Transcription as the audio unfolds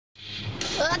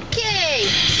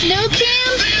Snow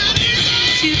Cam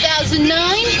 2009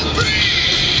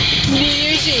 New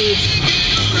Year's Eve.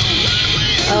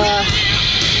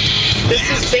 This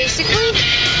is basically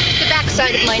the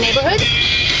backside of my neighborhood.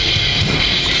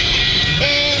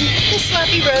 And the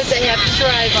sloppy roads I have to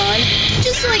drive on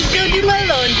just so I can go do my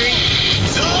laundry.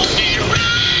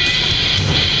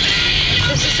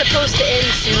 This is supposed to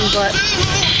end soon, but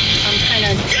I'm kind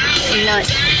of not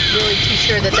really too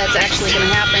sure that that's actually going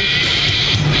to happen.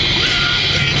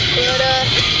 But,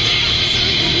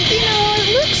 you know, it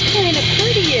looks kind of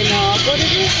pretty and all, but it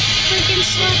is a freaking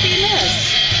sloppy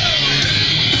mess.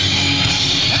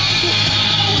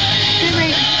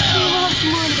 Alright, we'll have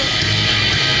some more of it.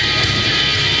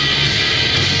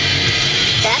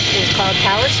 That is called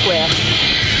Tower Square.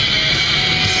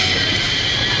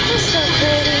 It's so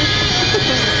pretty.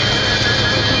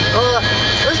 Oh,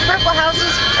 those purple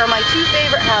houses are my two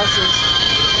favorite houses.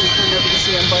 Nobody can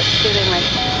see them, but anyway.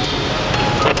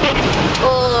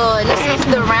 Oh, and this is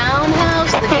the round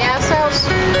house, the gas house.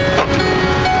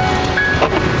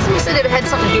 Somebody said it had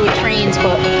something to do with trains,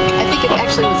 but I think it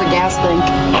actually was a gas thing.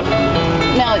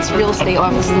 Now it's real estate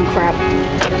offices and crap.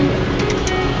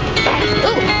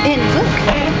 Oh, and look,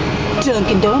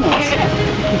 Dunkin' Donuts.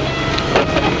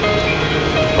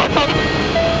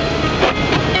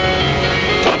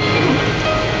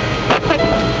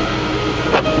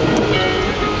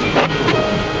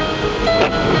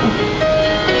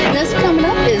 And this coming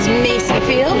up is Mason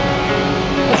Field.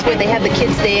 That's where they have the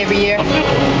kids' day every year.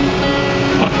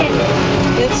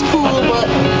 It's cool, but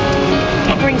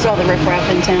it brings all the riffraff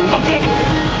in town.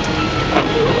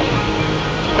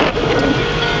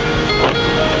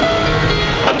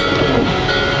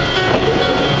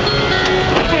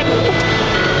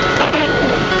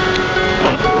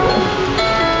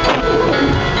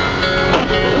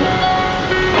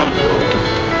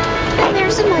 And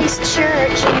there's a nice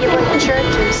church, if you like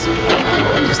churches.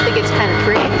 I just think it's kind of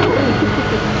pretty.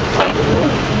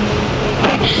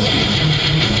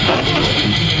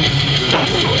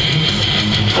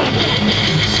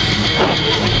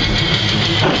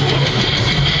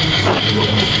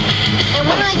 And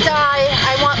when I die,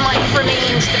 I want my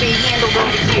remains to be handled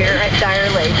over here at Dyer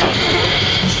Lake.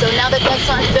 So now that that's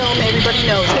on film, everybody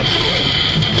knows it.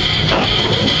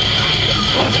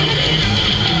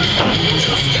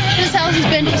 This house has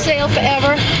been for sale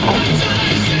forever.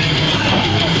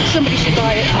 Somebody should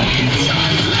buy it.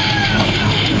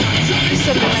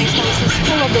 Some of the nice houses.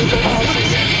 I love those old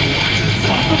houses.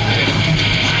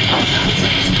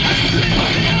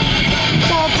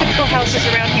 It's all typical houses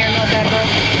around here in North Attleboro.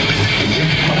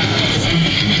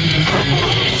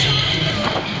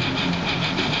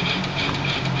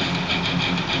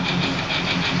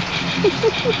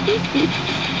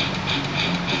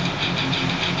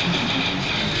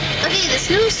 Okay, the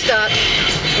snow stopped,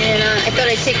 and I thought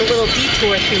I'd take a little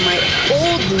detour through my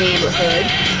old neighborhood.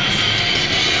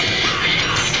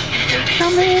 They're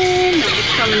coming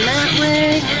that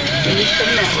way, they're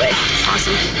coming that way.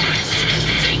 Awesome.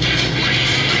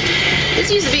 This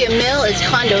used to be a mill, it's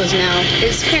condos now.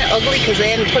 It's kind of ugly because they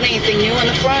haven't put anything new on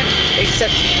the front,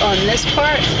 except on this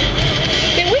part.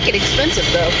 They're wicked expensive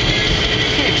though.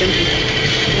 Kind of junky.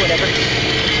 Whatever.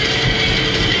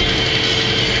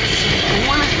 I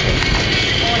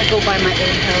wanna go by my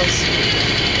old house.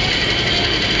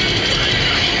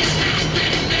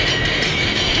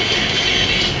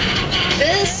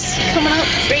 This coming up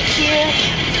right here.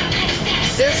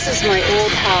 This is my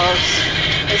old house.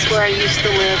 That's where I used to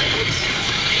live.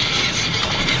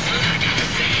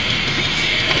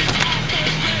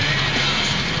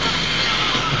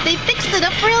 They fixed it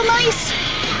up real nice,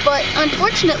 but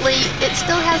unfortunately it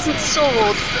still hasn't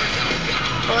sold.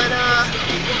 But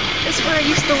this is where I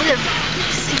used to live.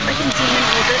 Let's see if I can zoom in a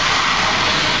little bit.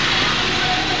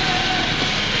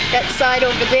 That side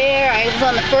over there, I was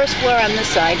on the first floor on this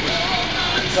side.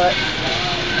 But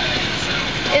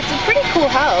it's a pretty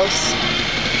cool house.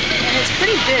 And it's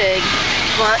pretty big,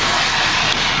 but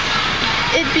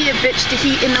it'd be a bitch to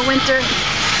heat in the winter.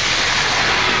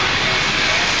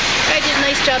 I did a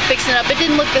nice job fixing it up. It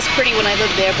didn't look this pretty when I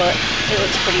lived there, but it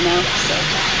looks pretty now. So,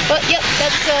 but yep,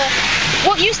 that's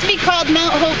what used to be called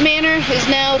Mount Hope Manor is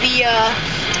now the I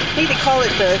think they call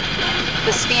it the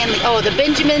Stanley. Oh, the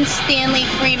Benjamin Stanley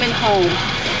Freeman Home.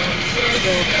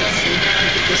 So let's see.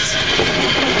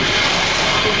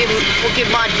 We'll give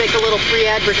Mod Vic a little free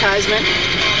advertisement.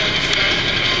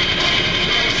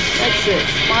 That's it.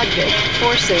 Mod Vic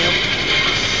for sale.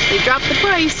 They dropped the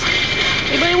price.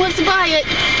 Anybody wants to buy it,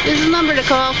 this is the number to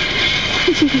call.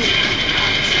 It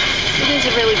is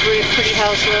a really pretty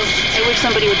house, though. I wish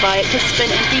somebody would buy it because it's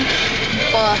been empty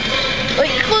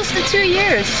like close to 2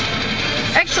 years.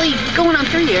 Actually, going on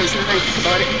 3 years now that I think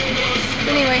about it.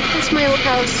 But anyway, that's my old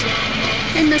house.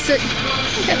 I miss it.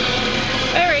 Okay.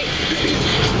 Alright.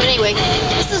 But anyway,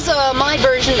 this is my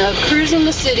version of cruising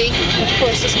the city. Of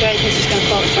course, this guy thinks he's going to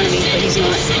fall in front of me, but he's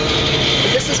not.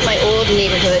 But this is my old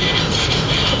neighborhood.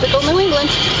 Typical New England.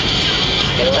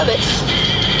 Gotta love it.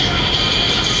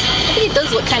 I think it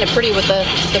does look kind of pretty with the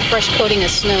fresh coating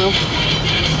of snow.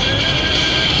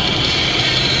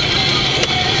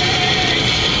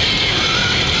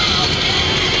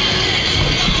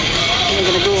 And we're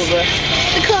gonna go over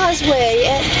the causeway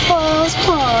at Falls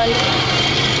Pond.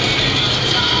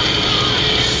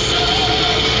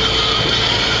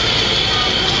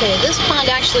 Okay, this pond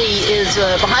actually is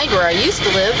behind where I used to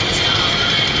live.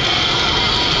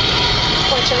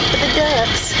 Watch out for the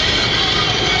ducks.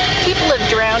 People have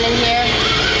drowned in here.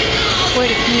 Quite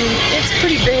a few. It's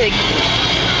pretty big.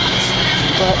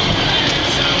 But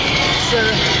it's,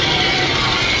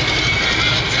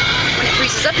 when it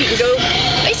freezes up, you can go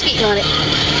ice skating on it.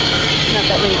 Not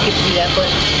that many people do that, but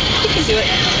you can do it.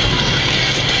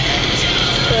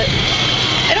 But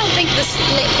I don't think this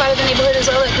part of the neighborhood is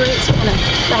all that great. It's kinda,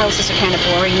 the houses are kind of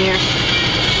boring here.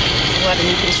 A lot of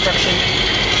new construction.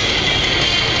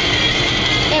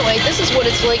 Anyway, this is what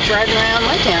it's like driving around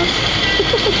my town.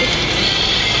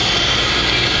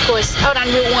 Of course, out on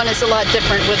Route 1 it's a lot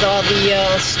different with all the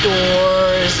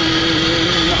stores and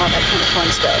all that kind of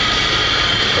fun stuff.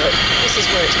 But this is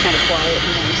where it's kind of quiet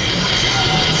and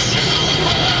nice.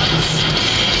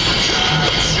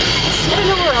 I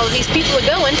don't know where all these people are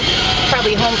going.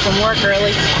 Probably home from work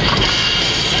early.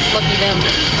 Lucky them.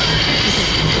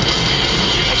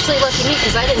 Actually, lucky me,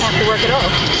 because I didn't have to work at all.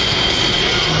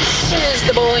 Here's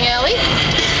the bowling alley,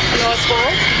 North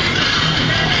Pole.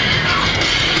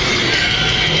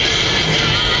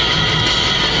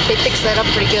 They fixed that up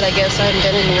pretty good, I guess. I haven't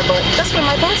been in there, but that's where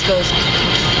my boss goes.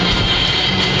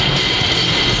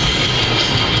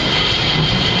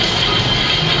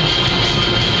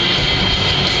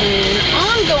 And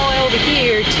I'm going over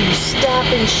here to Stop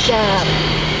and Shop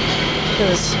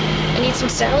because I need some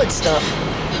salad stuff.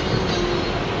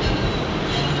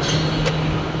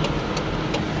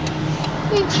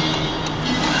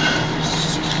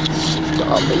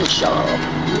 Stop and Shop.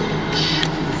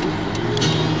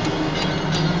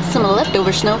 Some of the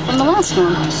leftover snow from the last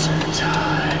one.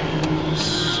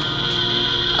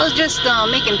 I was just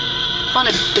making fun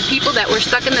of the people that were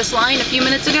stuck in this line a few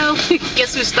minutes ago.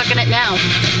 Guess who's stuck in it now?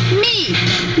 Me!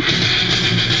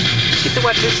 Get to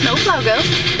watch the snowplow go.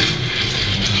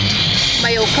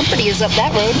 My old company is up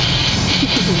that road.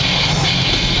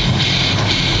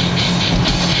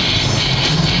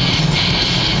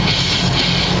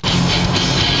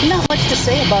 Not much to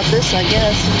say about this, I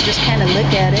guess. You just kind of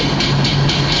look at it.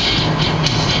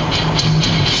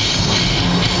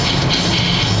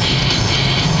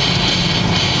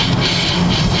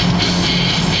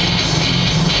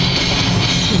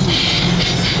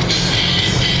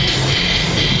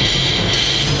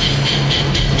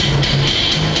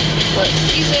 But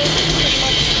these are pretty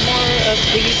much more of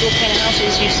the usual kind of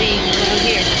houses you see around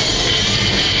here.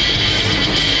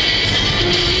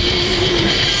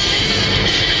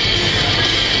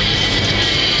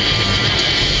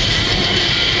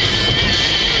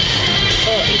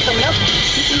 Coming up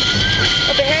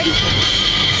ahead,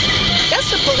 that's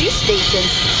the police station.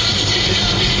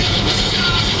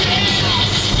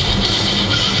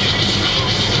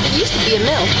 It used to be a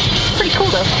mill. Pretty cool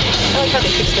though. I like how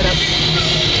they fixed it up.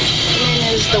 And then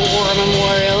there's the war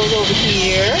memorial over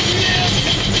here.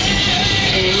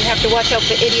 And you have to watch out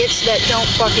for idiots that don't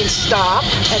fucking stop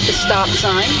at the stop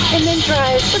sign and then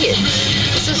drive. Look at it.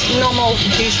 This is normal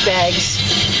douchebags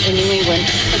in New England.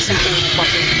 That's some cool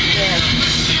fucking, yeah.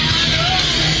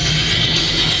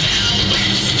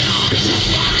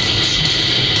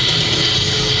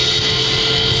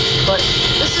 But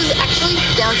this is actually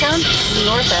downtown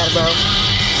North Attleboro.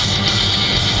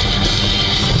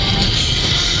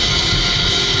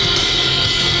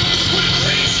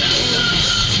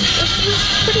 This is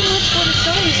pretty much what it's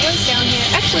always like down here.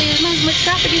 Actually, there's not as much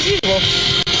traffic as usual.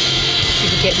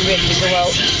 People getting ready to go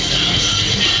out.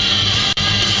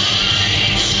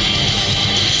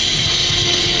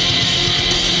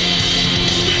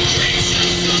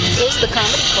 There's the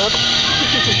comedy club.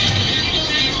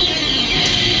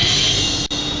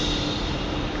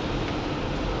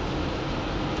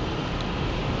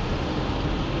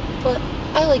 But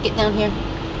I like it down here.